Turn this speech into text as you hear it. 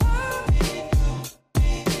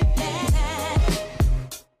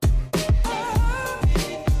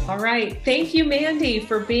right. Thank you, Mandy,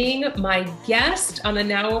 for being my guest on the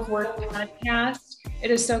Now of Work podcast.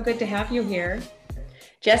 It is so good to have you here.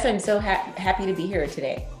 Jess, I'm so happy to be here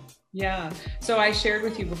today. Yeah. So I shared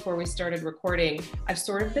with you before we started recording, I've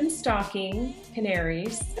sort of been stalking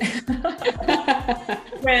Canaries.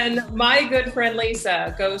 When my good friend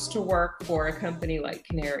Lisa goes to work for a company like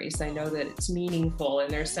Canaries, I know that it's meaningful and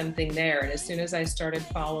there's something there. And as soon as I started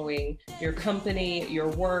following your company, your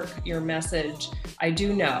work, your message, I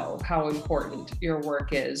do know how important your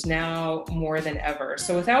work is now more than ever.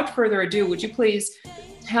 So without further ado, would you please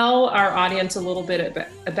tell our audience a little bit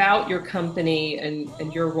about your company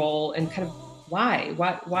and your role and kind of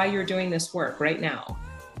why you're doing this work right now?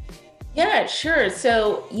 Yeah, sure.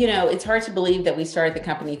 So, it's hard to believe that we started the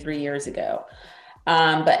company 3 years ago.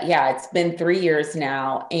 But yeah, it's been 3 years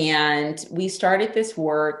now. And we started this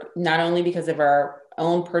work not only because of our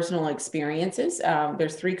own personal experiences.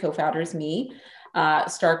 There's 3 co-founders, me,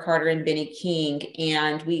 Star Carter, and Benny King.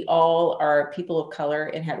 And we all are people of color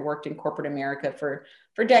and had worked in corporate America for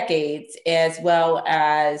decades, as well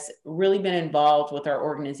as really been involved with our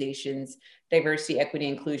organization's diversity, equity,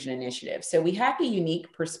 inclusion initiative. So we have a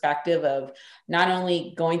unique perspective of not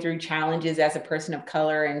only going through challenges as a person of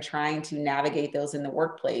color and trying to navigate those in the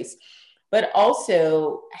workplace, but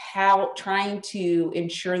also how trying to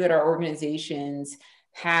ensure that our organizations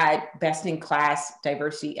had best in class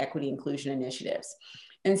diversity, equity, inclusion initiatives.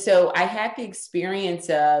 And so I had the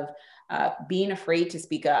experience of being afraid to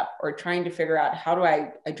speak up or trying to figure out how do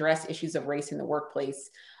I address issues of race in the workplace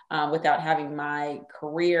without having my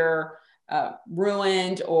career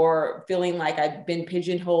ruined or feeling like I've been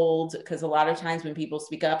pigeonholed. Because a lot of times when people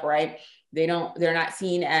speak up, right, they're not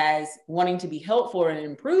seen as wanting to be helpful and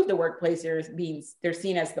improve the workplace. They're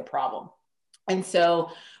seen as the problem. And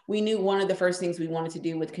so we knew one of the first things we wanted to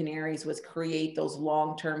do with Canaries was create those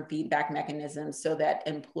long-term feedback mechanisms so that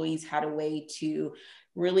employees had a way to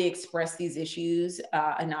really express these issues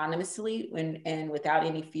anonymously and without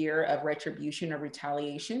any fear of retribution or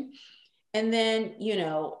retaliation. And then,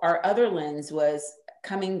 our other lens was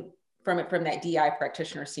coming from that DI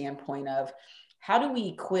practitioner standpoint of how do we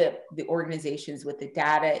equip the organizations with the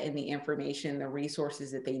data and the information, the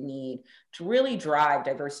resources that they need to really drive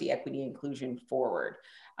diversity, equity, inclusion forward.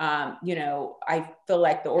 I feel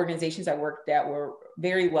like the organizations I worked at were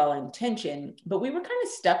very well intentioned, but we were kind of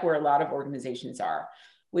stuck where a lot of organizations are,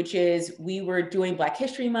 which is we were doing Black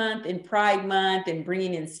History Month and Pride Month and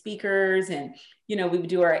bringing in speakers and, we would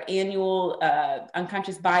do our annual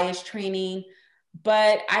unconscious bias training.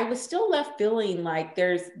 But I was still left feeling like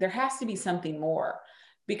there has to be something more,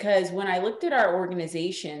 because when I looked at our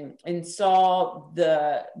organization and saw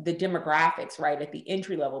the demographics, right, at the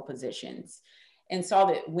entry level positions and saw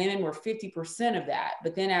that women were 50% of that.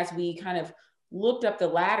 But then as we kind of looked up the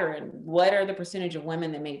ladder and what are the percentage of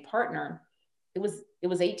women that made partner, it was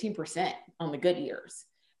 18% on the good years.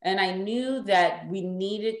 And I knew that we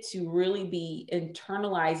needed to really be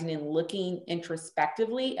internalizing and looking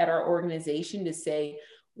introspectively at our organization to say,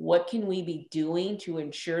 what can we be doing to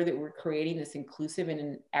ensure that we're creating this inclusive and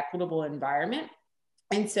an equitable environment?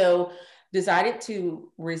 And so decided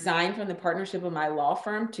to resign from the partnership of my law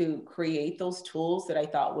firm to create those tools that I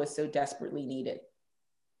thought was so desperately needed.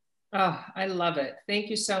 Oh, I love it. Thank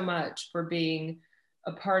you so much for being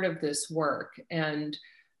a part of this work. And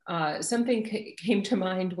something came to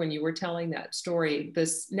mind when you were telling that story.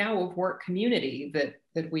 This Now of Work community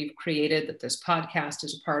that we've created, that this podcast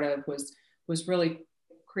is a part of, was really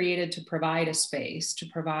created to provide a space, to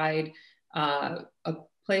provide a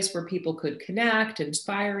place where people could connect,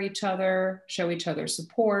 inspire each other, show each other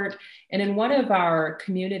support. And in one of our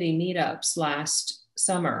community meetups last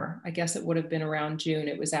summer, I guess it would have been around June,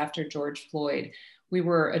 it was after George Floyd, we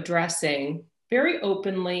were addressing very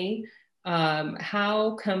openly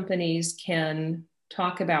how companies can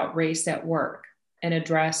talk about race at work and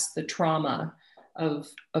address the trauma of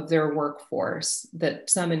their workforce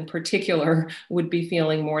that some in particular would be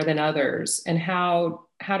feeling more than others, and how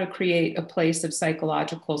to create a place of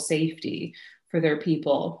psychological safety for their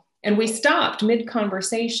people. And we stopped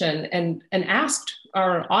mid-conversation and asked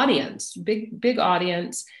our audience, big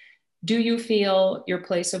audience, do you feel your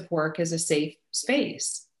place of work is a safe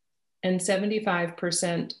space? And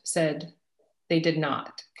 75% said they did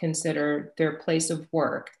not consider their place of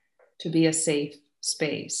work to be a safe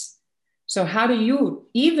space. So how do you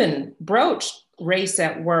even broach race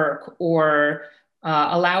at work or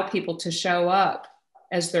allow people to show up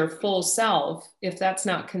as their full self if that's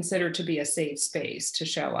not considered to be a safe space to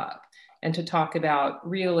show up and to talk about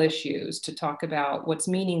real issues, to talk about what's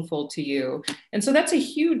meaningful to you? And so that's a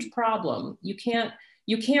huge problem. You can't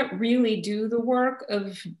you can't really do the work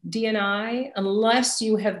of D&I unless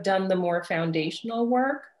you have done the more foundational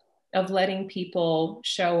work of letting people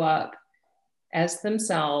show up as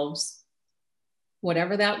themselves,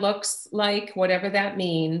 whatever that looks like, whatever that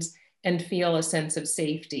means, and feel a sense of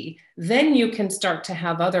safety. Then you can start to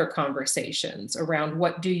have other conversations around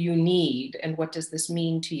what do you need and what does this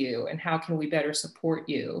mean to you and how can we better support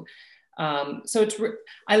you. So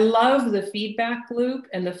I love the feedback loop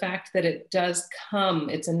and the fact that it does come,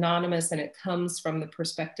 it's anonymous and it comes from the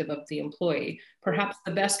perspective of the employee. Perhaps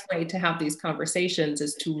the best way to have these conversations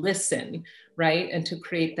is to listen, right? And to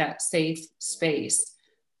create that safe space.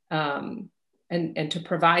 And to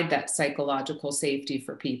provide that psychological safety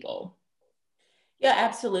for people. Yeah,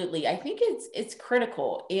 absolutely. I think it's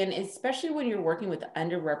critical, and especially when you're working with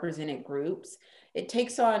underrepresented groups, it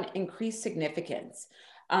takes on increased significance.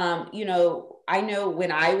 I know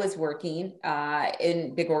when I was working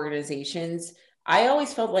in big organizations, I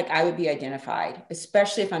always felt like I would be identified,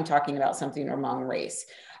 especially if I'm talking about something among race.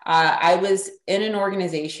 I was in an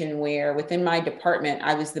organization where within my department,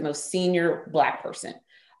 I was the most senior Black person.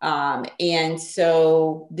 And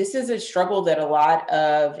so this is a struggle that a lot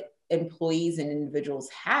of employees and individuals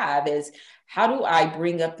have, is how do I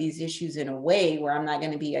bring up these issues in a way where I'm not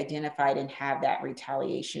going to be identified and have that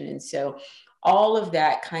retaliation? And so all of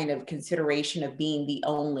that kind of consideration of being the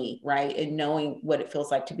only, right, and knowing what it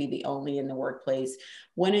feels like to be the only in the workplace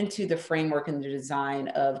went into the framework and the design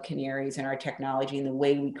of Canaries and our technology and the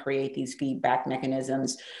way we create these feedback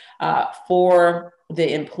mechanisms for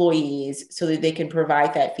the employees so that they can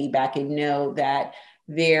provide that feedback and know that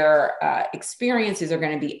their experiences are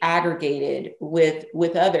going to be aggregated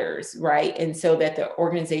with others, right? And so that the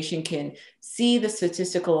organization can see the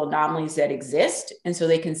statistical anomalies that exist, and so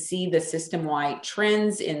they can see the system-wide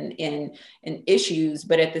trends in issues,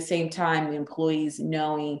 but at the same time, the employees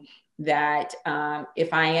knowing that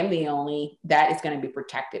if I am the only, that is going to be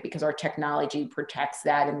protected because our technology protects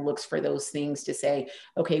that and looks for those things to say,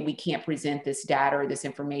 okay, we can't present this data or this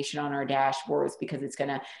information on our dashboards because it's going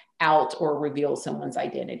to out or reveal someone's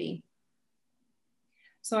identity.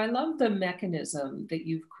 So I love the mechanism that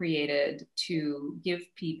you've created to give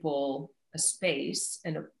people a space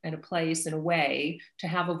and a place and a way to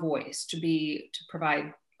have a voice, to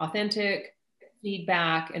provide authentic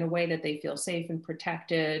feedback in a way that they feel safe and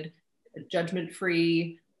protected, a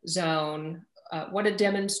judgment-free zone. What a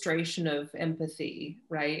demonstration of empathy,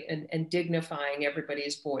 right? And dignifying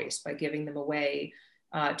everybody's voice by giving them a way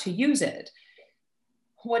to use it.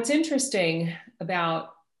 What's interesting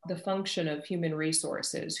about the function of human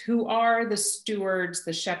resources, who are the stewards,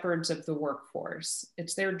 the shepherds of the workforce?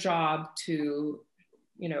 It's their job to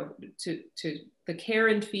the care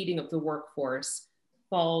and feeding of the workforce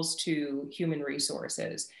falls to human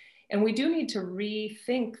resources. And we do need to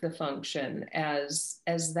rethink the function as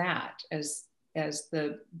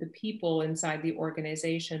the people inside the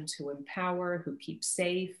organizations who empower, who keep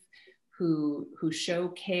safe, who show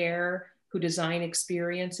care, who design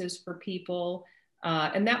experiences for people.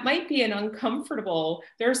 And that might be an uncomfortable,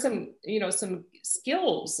 there are some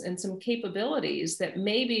skills and some capabilities that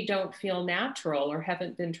maybe don't feel natural or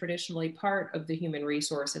haven't been traditionally part of the human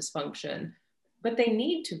resources function, but they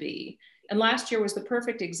need to be. And last year was the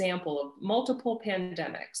perfect example of multiple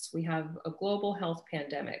pandemics. We have a global health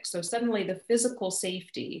pandemic. So suddenly the physical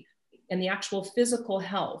safety and the actual physical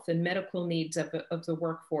health and medical needs of the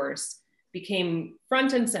workforce became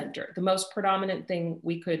front and center, the most predominant thing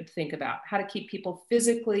we could think about, how to keep people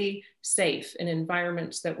physically safe in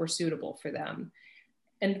environments that were suitable for them.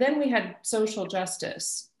 And then we had social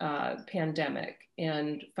justice pandemic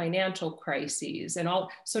and financial crises and all.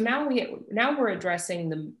 So now we're addressing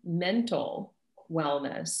the mental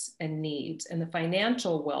wellness and needs and the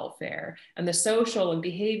financial welfare and the social and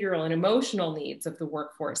behavioral and emotional needs of the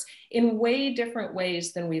workforce in way different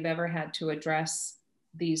ways than we've ever had to address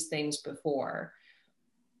these things before.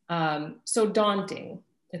 So daunting.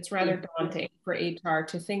 It's rather daunting for HR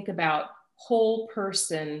to think about whole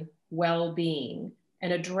person well-being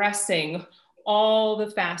and addressing all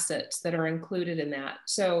the facets that are included in that.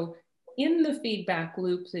 So in the feedback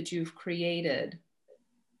loop that you've created,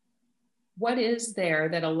 what is there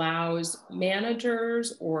that allows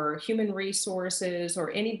managers or human resources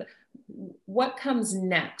or anybody, what comes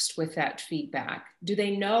next with that feedback? Do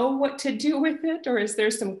they know what to do with it, or is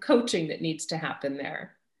there some coaching that needs to happen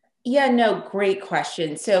there? Yeah, no, great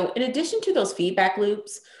question. So in addition to those feedback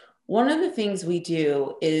loops, one of the things we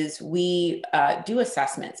do is we do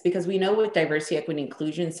assessments because we know with diversity, equity,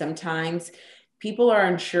 inclusion, sometimes people are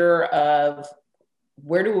unsure of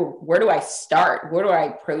where do I start? Where do I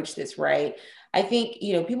approach this, right? I think,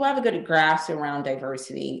 people have a good grasp around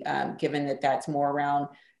diversity, given that that's more around,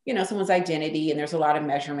 someone's identity, and there's a lot of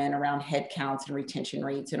measurement around head counts and retention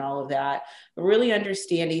rates and all of that. But really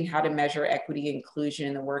understanding how to measure equity and inclusion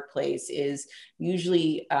in the workplace is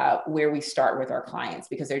usually where we start with our clients,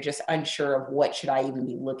 because they're just unsure of what should I even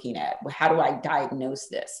be looking at? How do I diagnose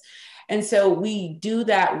this? And so we do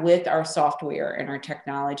that with our software and our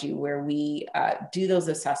technology, where we do those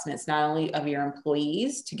assessments, not only of your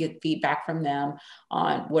employees to get feedback from them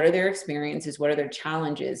on what are their experiences, what are their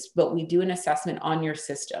challenges, but we do an assessment on your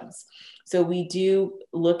systems. So we do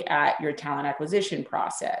look at your talent acquisition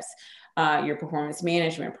process, your performance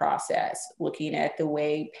management process, looking at the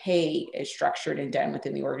way pay is structured and done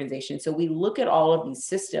within the organization. So we look at all of these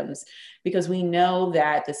systems because we know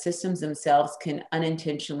that the systems themselves can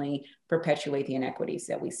unintentionally perpetuate the inequities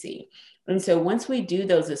that we see. And so once we do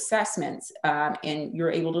those assessments, and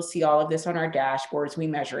you're able to see all of this on our dashboards, we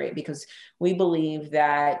measure it because we believe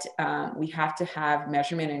that we have to have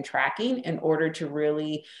measurement and tracking in order to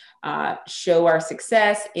really show our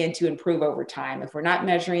success and to improve over time. If we're not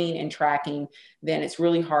measuring and tracking, then it's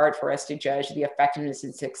really hard for us to judge the effectiveness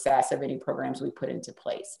and success of any programs we put into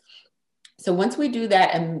place. So once we do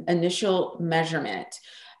that initial measurement,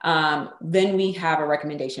 then we have a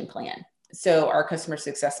recommendation plan. So our customer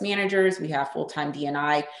success managers, we have full-time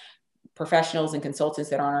D&I professionals and consultants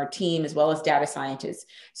that are on our team, as well as data scientists.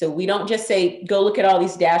 So we don't just say, go look at all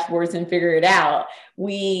these dashboards and figure it out.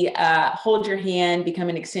 We hold your hand, become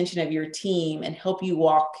an extension of your team, and help you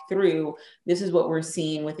walk through, this is what we're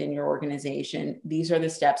seeing within your organization. These are the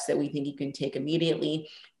steps that we think you can take immediately.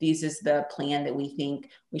 This is the plan that we think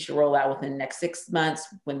we should roll out within the next 6 months,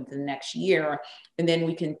 within the next year. And then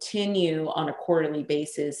we continue on a quarterly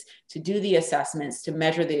basis to do the assessments to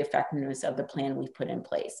measure the effectiveness of the plan we've put in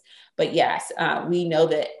place. But yes, we know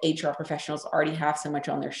that HR professionals already have so much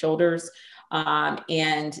on their shoulders.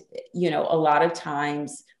 And, a lot of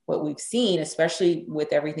times what we've seen, especially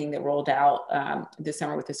with everything that rolled out this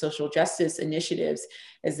summer with the social justice initiatives,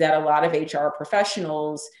 is that a lot of HR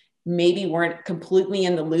professionals maybe weren't completely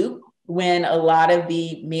in the loop when a lot of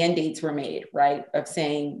the mandates were made, right? Of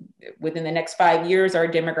saying within the next 5 years, our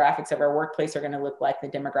demographics of our workplace are going to look like the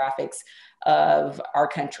demographics of our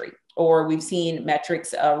country. Or we've seen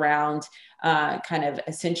metrics around kind of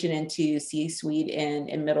ascension into C-suite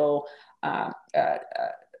and middle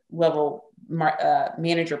level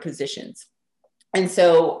manager positions. And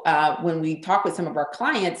so when we talk with some of our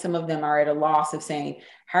clients, some of them are at a loss of saying,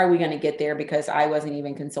 how are we going to get there? Because I wasn't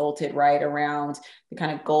even consulted right around the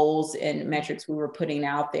kind of goals and metrics we were putting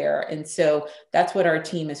out there. And so that's what our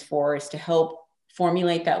team is for, is to help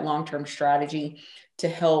formulate that long-term strategy, to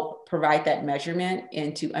help provide that measurement,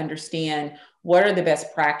 and to understand what are the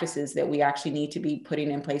best practices that we actually need to be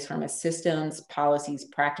putting in place from a systems, policies,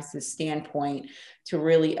 practices standpoint to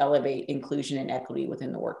really elevate inclusion and equity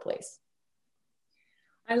within the workplace.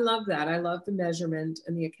 I love that. I love the measurement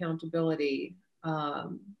and the accountability,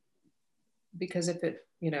 because if it,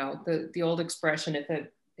 the old expression, if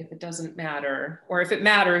it doesn't matter, or if it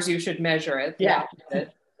matters, you should measure it. Yeah.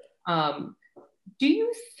 Do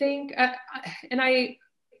you think,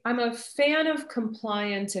 I'm a fan of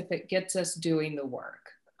compliance if it gets us doing the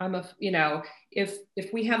work.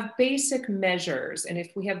 If we have basic measures and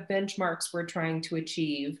if we have benchmarks we're trying to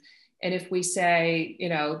achieve, and if we say,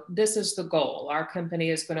 this is the goal, our company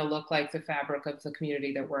is going to look like the fabric of the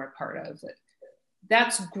community that we're a part of,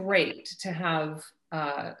 that's great to have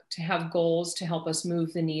goals to help us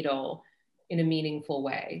move the needle in a meaningful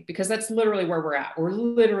way, because that's literally where we're at. We're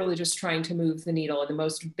literally just trying to move the needle in the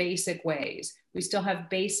most basic ways. We still have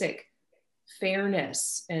basic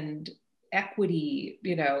fairness and equity,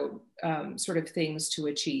 sort of things to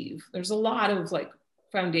achieve. There's a lot of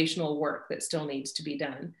foundational work that still needs to be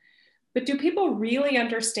done. But do people really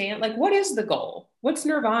understand, what is the goal? What's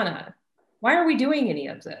nirvana? Why are we doing any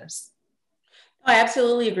of this? I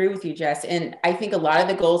absolutely agree with you, Jess. And I think a lot of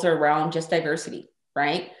the goals are around just diversity,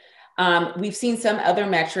 right? We've seen some other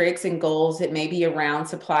metrics and goals that may be around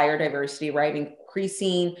supplier diversity, right?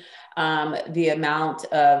 Increasing the amount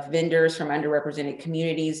of vendors from underrepresented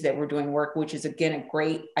communities that we're doing work, which is, again,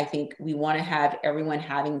 I think we want to have everyone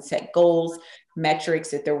having set goals,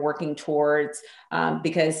 metrics that they're working towards,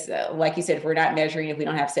 because like you said, if we're not measuring, if we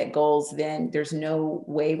don't have set goals, then there's no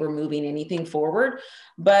way we're moving anything forward.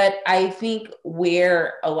 But I think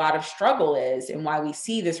where a lot of struggle is, and why we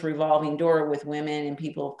see this revolving door with women and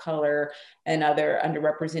people of color and other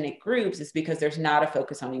underrepresented groups, is because there's not a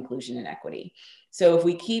focus on inclusion and equity. So if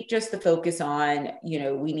we keep just the focus on,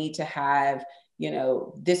 we need to have,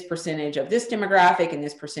 this percentage of this demographic and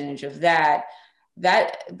this percentage of that,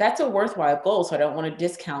 that's a worthwhile goal. So I don't want to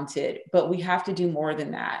discount it, but we have to do more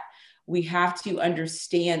than that. We have to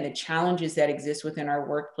understand the challenges that exist within our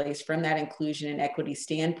workplace from that inclusion and equity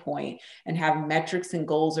standpoint, and have metrics and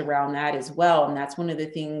goals around that as well. And that's one of the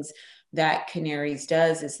things that Canaries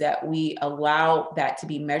does, is that we allow that to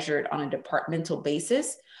be measured on a departmental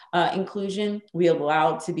basis. Inclusion, we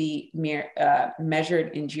allow it to be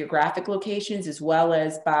measured in geographic locations as well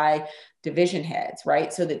as by division heads,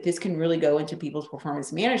 right? So that this can really go into people's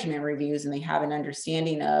performance management reviews, and they have an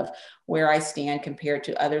understanding of where I stand compared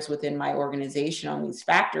to others within my organization on these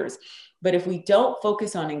factors. But if we don't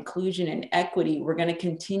focus on inclusion and equity, we're going to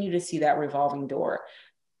continue to see that revolving door.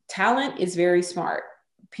 Talent is very smart.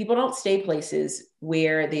 People don't stay places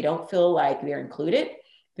where they don't feel like they're included,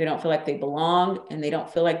 they don't feel like they belong, and they don't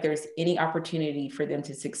feel like there's any opportunity for them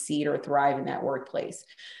to succeed or thrive in that workplace.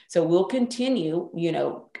 So we'll continue,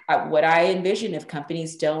 what I envision if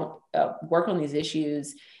companies don't work on these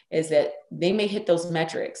issues is that they may hit those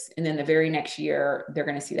metrics, and then the very next year, they're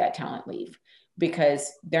going to see that talent leave, because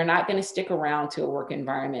they're not going to stick around to a work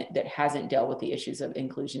environment that hasn't dealt with the issues of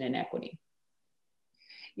inclusion and equity.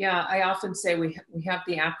 Yeah, I often say we have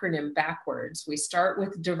the acronym backwards. We start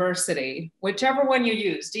with diversity, whichever one you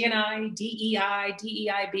use, D&I, DEI,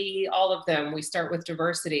 DEIB, all of them, we start with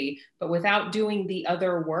diversity, but without doing the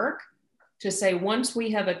other work to say, once we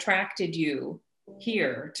have attracted you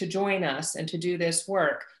here to join us and to do this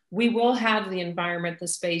work, we will have the environment, the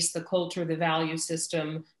space, the culture, the value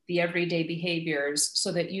system, the everyday behaviors,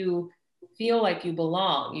 so that you feel like you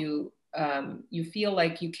belong. You feel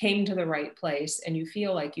like you came to the right place, and you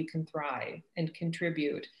feel like you can thrive and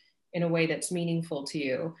contribute in a way that's meaningful to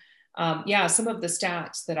you. Some of the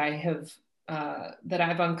stats that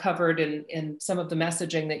I've uncovered in some of the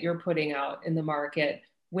messaging that you're putting out in the market,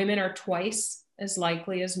 women are twice as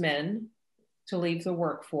likely as men to leave the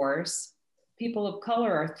workforce. People of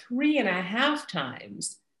color are 3.5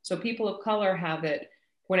 times. So people of color have it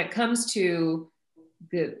when it comes to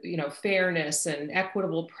the fairness and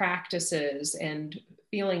equitable practices and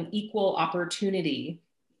feeling equal opportunity,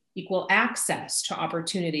 equal access to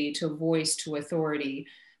opportunity, to voice, to authority.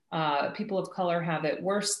 People of color have it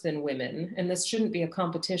worse than women, and this shouldn't be a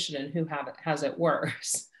competition in who has it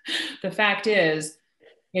worse. The fact is,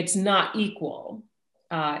 it's not equal,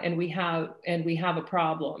 and we have a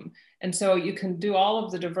problem. And so you can do all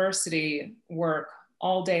of the diversity work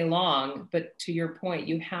all day long, but to your point,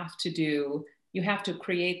 you have to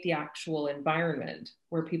create the actual environment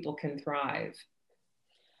where people can thrive.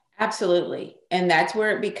 Absolutely. And that's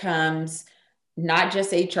where it becomes not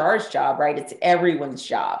just HR's job, right? It's everyone's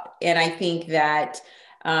job. And I think that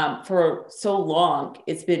for so long,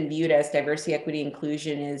 it's been viewed as diversity, equity,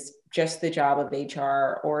 inclusion is just the job of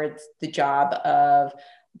HR, or it's the job of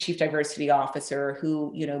chief diversity officer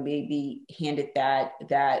who, may be handed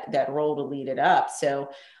that role to lead it up. So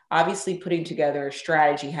obviously putting together a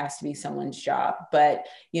strategy has to be someone's job. But,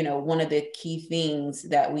 one of the key things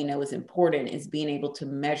that we know is important is being able to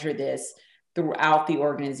measure this throughout the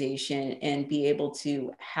organization and be able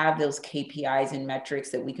to have those KPIs and metrics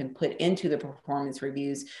that we can put into the performance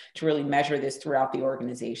reviews to really measure this throughout the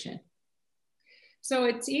organization. So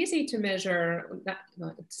it's easy to measure,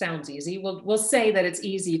 it sounds easy. We'll say that it's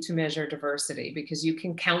easy to measure diversity because you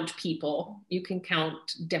can count people, you can count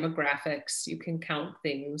demographics, you can count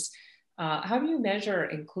things. How do you measure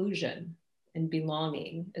inclusion and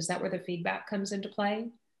belonging? Is that where the feedback comes into play?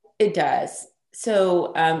 It does.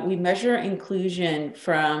 So we measure inclusion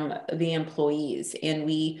from the employees, and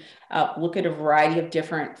we look at a variety of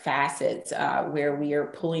different facets where we are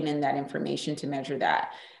pulling in that information to measure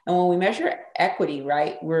that. And when we measure equity,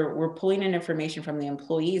 right, we're pulling in information from the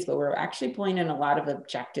employees, but we're actually pulling in a lot of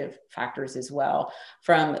objective factors as well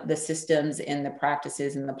from the systems and the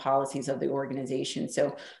practices and the policies of the organization.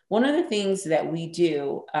 So one of the things that we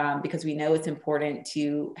do, because we know it's important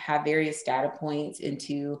to have various data points and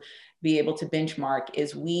to be able to benchmark,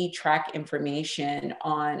 is we track information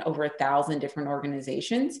on over 1,000 different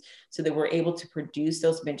organizations so that we're able to produce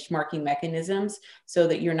those benchmarking mechanisms so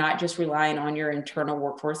that you're not just relying on your internal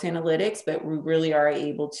workforce analytics, but we really are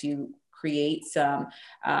able to create some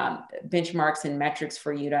benchmarks and metrics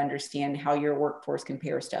for you to understand how your workforce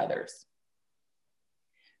compares to others.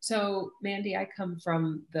 So, Mandy, I come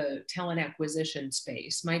from the talent acquisition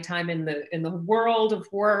space. My time in the world of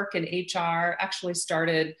work and HR actually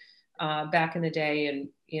started back in the day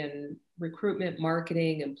in recruitment,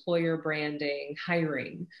 marketing, employer branding,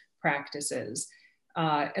 hiring practices.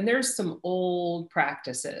 And there's some old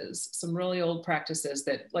practices, some really old practices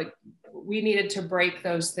that like we needed to break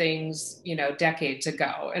those things, you know, decades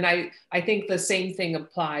ago. And I think the same thing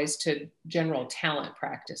applies to general talent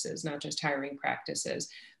practices, not just hiring practices.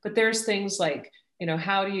 But there's things like, you know,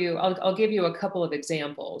 how do you, I'll give you a couple of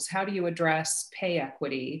examples. How do you address pay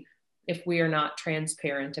equity if we are not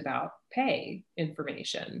transparent about pay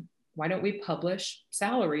information? Why don't we publish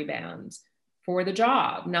salary bands for the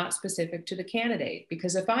job, not specific to the candidate?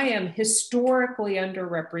 Because if I am historically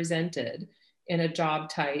underrepresented in a job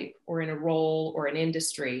type or in a role or an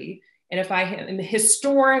industry, and if I am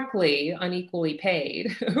historically unequally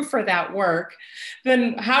paid for that work,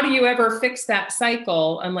 then how do you ever fix that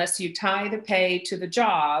cycle unless you tie the pay to the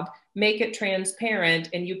job, make it transparent,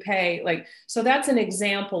 and you pay like, so that's an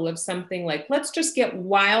example of something like, let's just get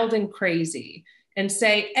wild and crazy and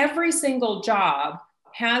say every single job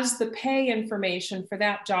has the pay information for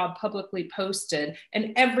that job publicly posted,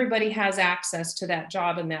 and everybody has access to that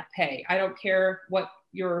job and that pay. I don't care what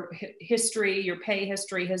your history, your pay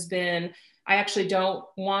history has been. I actually don't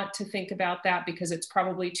want to think about that because it's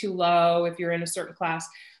probably too low if you're in a certain class.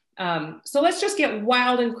 So let's just get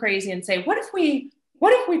wild and crazy and say, what if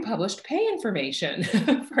we published pay information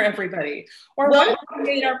for everybody? Or what if we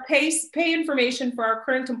made our pay information for our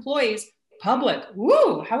current employees public?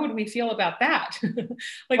 Woo, how would we feel about that?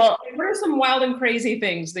 Like, what are some wild and crazy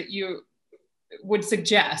things that you would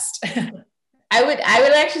suggest? I would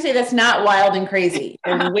actually say that's not wild and crazy.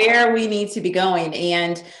 There's where we need to be going.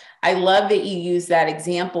 And I love that you use that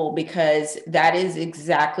example because that is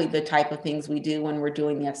exactly the type of things we do when we're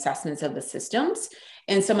doing the assessments of the systems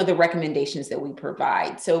and some of the recommendations that we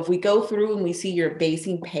provide. So if we go through and we see you're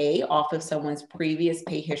basing pay off of someone's previous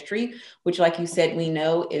pay history, which like you said, we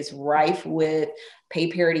know is rife with pay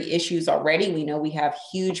parity issues already. We know we have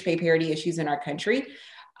huge pay parity issues in our country.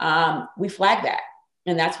 We flag that.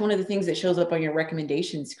 And that's one of the things that shows up on your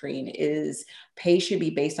recommendation screen is pay should be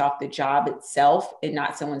based off the job itself and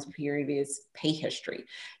not someone's previous pay history.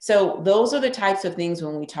 So those are the types of things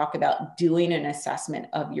when we talk about doing an assessment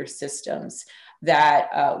of your systems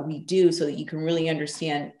that we do so that you can really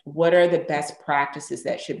understand what are the best practices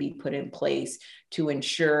that should be put in place to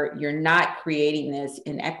ensure you're not creating this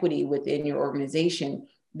inequity within your organization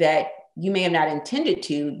that you may have not intended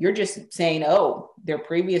to. You're just saying, oh, their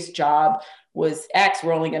previous job was X,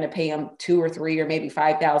 we're only going to pay them 2 or 3 or maybe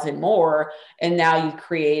 5,000 more. And now you've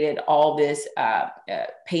created all this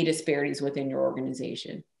pay disparities within your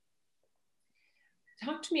organization.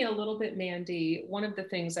 Talk to me a little bit, Mandy. One of the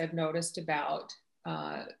things I've noticed about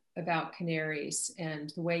Canaries and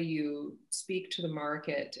the way you speak to the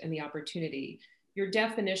market and the opportunity, your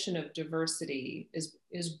definition of diversity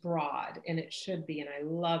is broad, and it should be, and I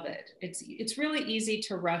love it. It's really easy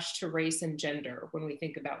to rush to race and gender when we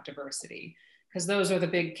think about diversity, because those are the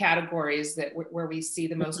big categories where we see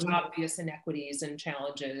the most obvious inequities and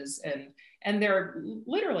challenges, and they're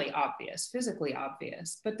literally obvious, physically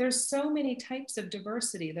obvious. But there's so many types of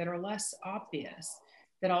diversity that are less obvious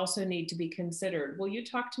that also need to be considered. Will you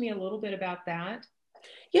talk to me a little bit about that?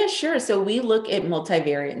 Yeah, sure. So we look at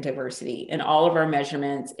multivariate diversity in all of our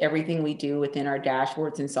measurements, everything we do within our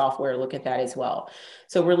dashboards and software, look at that as well.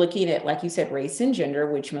 So we're looking at, like you said, race and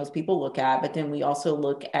gender, which most people look at, but then we also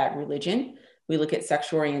look at religion. We look at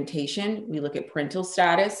sexual orientation, we look at parental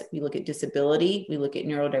status, we look at disability, we look at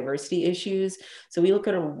neurodiversity issues. So we look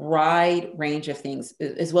at a wide range of things,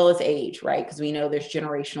 as well as age, right? Because we know there's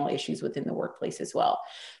generational issues within the workplace as well.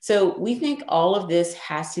 So we think all of this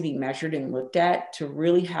has to be measured and looked at to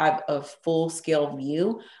really have a full scale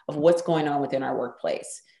view of what's going on within our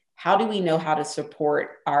workplace. How do we know how to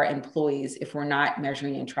support our employees if we're not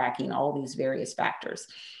measuring and tracking all these various factors?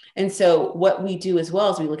 And so what we do as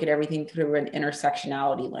well is we look at everything through an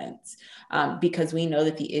intersectionality lens, because we know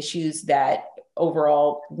that the issues that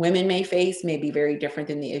overall women may face may be very different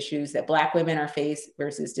than the issues that Black women are faced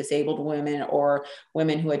versus disabled women or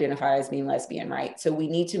women who identify as being lesbian, right? So we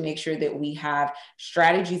need to make sure that we have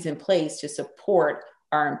strategies in place to support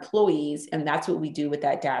our employees. And that's what we do with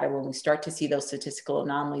that data. When we start to see those statistical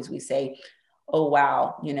anomalies, we say, oh,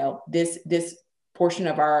 wow, you know, this portion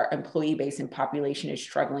of our employee base and population is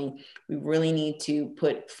struggling. We really need to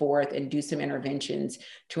put forth and do some interventions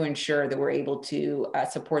to ensure that we're able to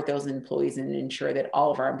support those employees and ensure that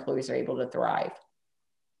all of our employees are able to thrive.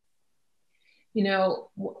 You know,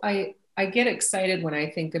 I get excited when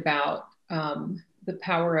I think about the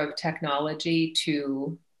power of technology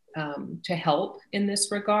to help in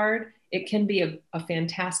this regard. It can be a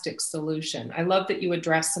fantastic solution. I love that you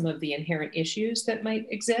address some of the inherent issues that might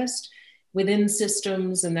exist within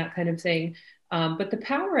systems and that kind of thing. But the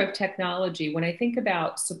power of technology, when I think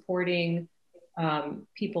about supporting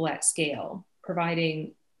people at scale,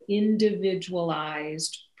 providing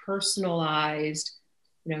individualized, personalized,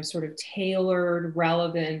 sort of tailored,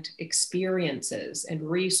 relevant experiences and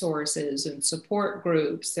resources and support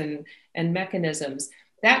groups and mechanisms.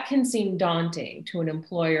 That can seem daunting to an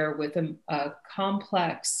employer with a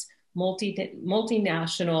complex,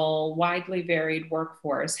 multinational, widely varied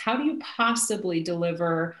workforce. How do you possibly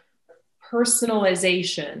deliver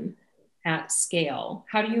personalization at scale?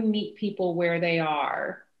 How do you meet people where they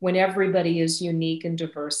are when everybody is unique and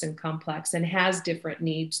diverse and complex and has different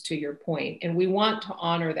needs, to your point? And we want to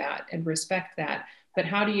honor that and respect that. But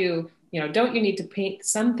how do don't you need to paint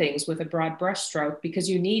some things with a broad brushstroke, because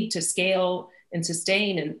you need to scale and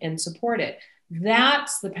sustain and support it?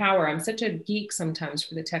 That's the power. I'm such a geek sometimes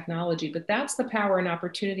for the technology, but that's the power and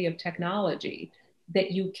opportunity of technology,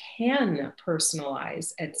 that you can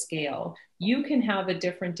personalize at scale. You can have a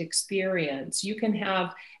different experience. You can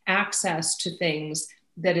have access to things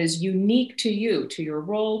that is unique to you, to your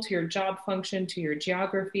role, to your job function, to your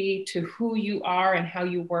geography, to who you are and how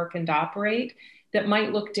you work and operate, that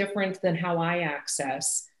might look different than how I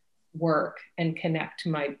access work and connect to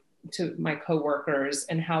my coworkers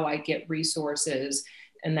and how I get resources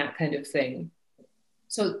and that kind of thing.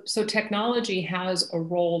 So technology has a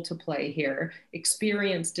role to play here.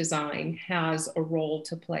 Experience design has a role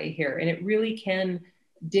to play here. And it really can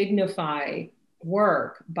dignify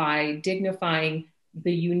work by dignifying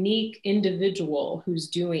the unique individual who's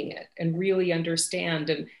doing it, and really understand.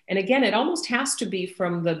 And again, it almost has to be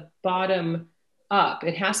from the bottom up.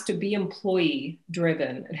 It has to be employee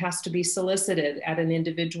driven. It has to be solicited at an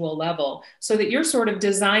individual level, so that you're sort of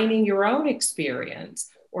designing your own experience,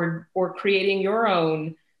 or creating your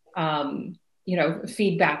own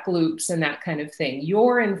feedback loops and that kind of thing.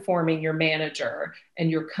 You're informing your manager and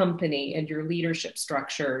your company and your leadership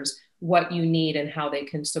structures what you need and how they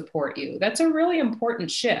can support you. That's a really important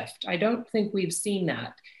shift. I don't think we've seen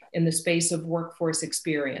that in the space of workforce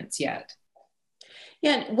experience yet.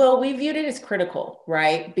 Yeah, well, we viewed it as critical,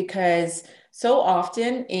 right? Because so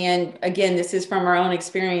often, and again, this is from our own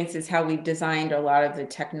experiences, how we've designed a lot of the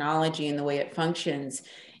technology and the way it functions,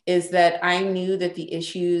 is that I knew that the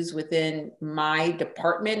issues within my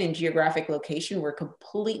department and geographic location were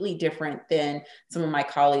completely different than some of my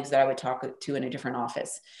colleagues that I would talk to in a different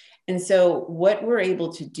office. And so what we're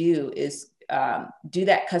able to do is do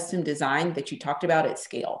that custom design that you talked about at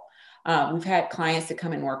scale. We've had clients that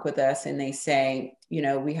come and work with us and they say,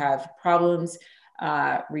 we have problems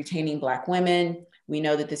retaining Black women. We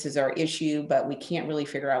know that this is our issue, but we can't really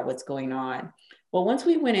figure out what's going on. Well, once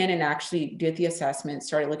we went in and actually did the assessment,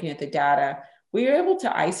 started looking at the data, we were able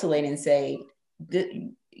to isolate and say,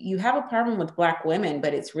 you have a problem with Black women,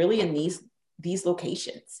 but it's really in these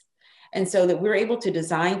locations. And so that we're able to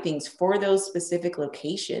design things for those specific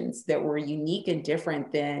locations that were unique and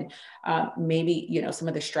different than maybe, some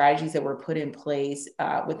of the strategies that were put in place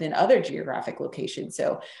within other geographic locations.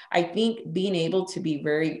 So I think being able to be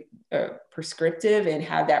very prescriptive and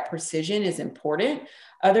have that precision is important.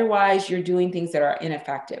 Otherwise, you're doing things that are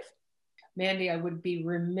ineffective. Mandy, I would be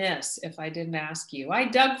remiss if I didn't ask you. I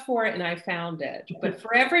dug for it and I found it. But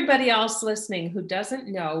for everybody else listening who doesn't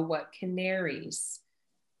know what Canaries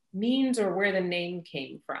means or where the name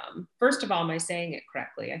came from, first of all, am I saying it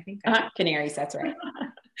correctly? I think Canaries, that's right.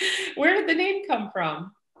 Where did the name come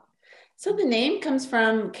from? So the name comes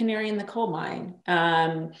from canary in the coal mine.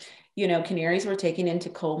 Canaries were taken into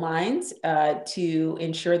coal mines to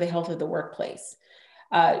ensure the health of the workplace.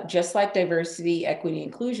 Just like diversity, equity,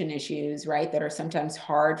 inclusion issues, right, that are sometimes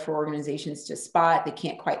hard for organizations to spot, they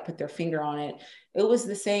can't quite put their finger on it. It was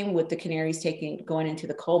the same with the canaries going into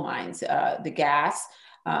the coal mines. The gas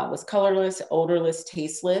was colorless, odorless,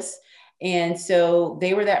 tasteless. And so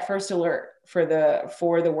they were that first alert for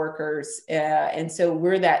the workers. And so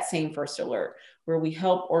we're that same first alert where we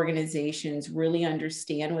help organizations really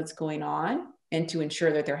understand what's going on and to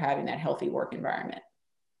ensure that they're having that healthy work environment.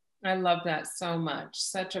 I love that so much.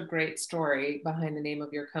 Such a great story behind the name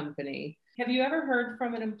of your company. Have you ever heard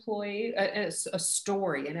from an employee, a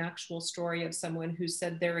story, an actual story of someone who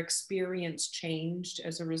said their experience changed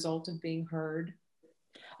as a result of being heard?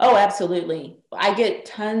 Oh, absolutely. I get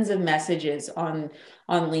tons of messages on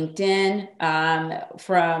LinkedIn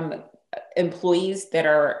from employees that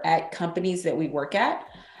are at companies that we work at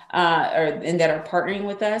and that are partnering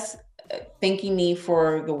with us, thanking me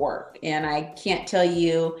for the work. And I can't tell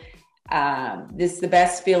you, this is the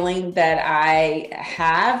best feeling that I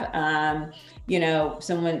have.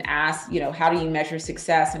 Someone asked, how do you measure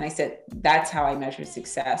success? And I said, that's how I measure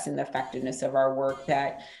success and the effectiveness of our work,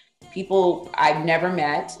 that people I've never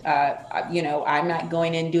met, I'm not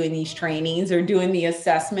going in doing these trainings or doing the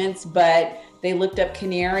assessments, but they looked up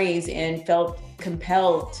Canaries and felt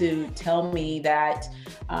compelled to tell me that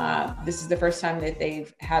this is the first time that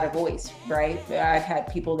they've had a voice, right? I've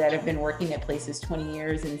had people that have been working at places 20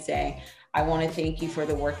 years and say, I want to thank you for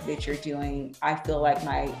the work that you're doing. I feel like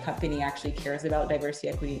my company actually cares about diversity,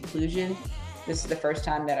 equity, inclusion. This is the first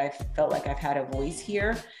time that I've felt like I've had a voice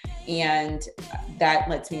here. And that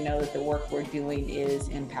lets me know that the work we're doing is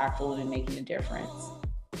impactful and making a difference.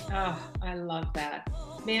 Oh, I love that.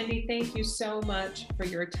 Mandy, thank you so much for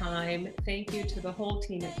your time. Thank you to the whole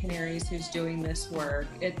team at Canaries who's doing this work.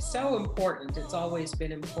 It's so important. It's always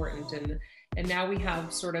been important. And now we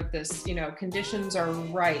have sort of this, conditions are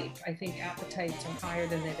right. I think appetites are higher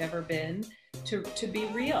than they've ever been to be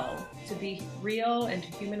real and to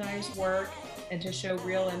humanize work and to show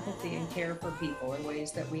real empathy and care for people in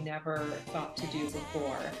ways that we never thought to do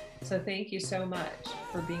before. So thank you so much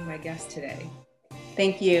for being my guest today.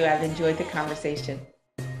 Thank you. I've enjoyed the conversation.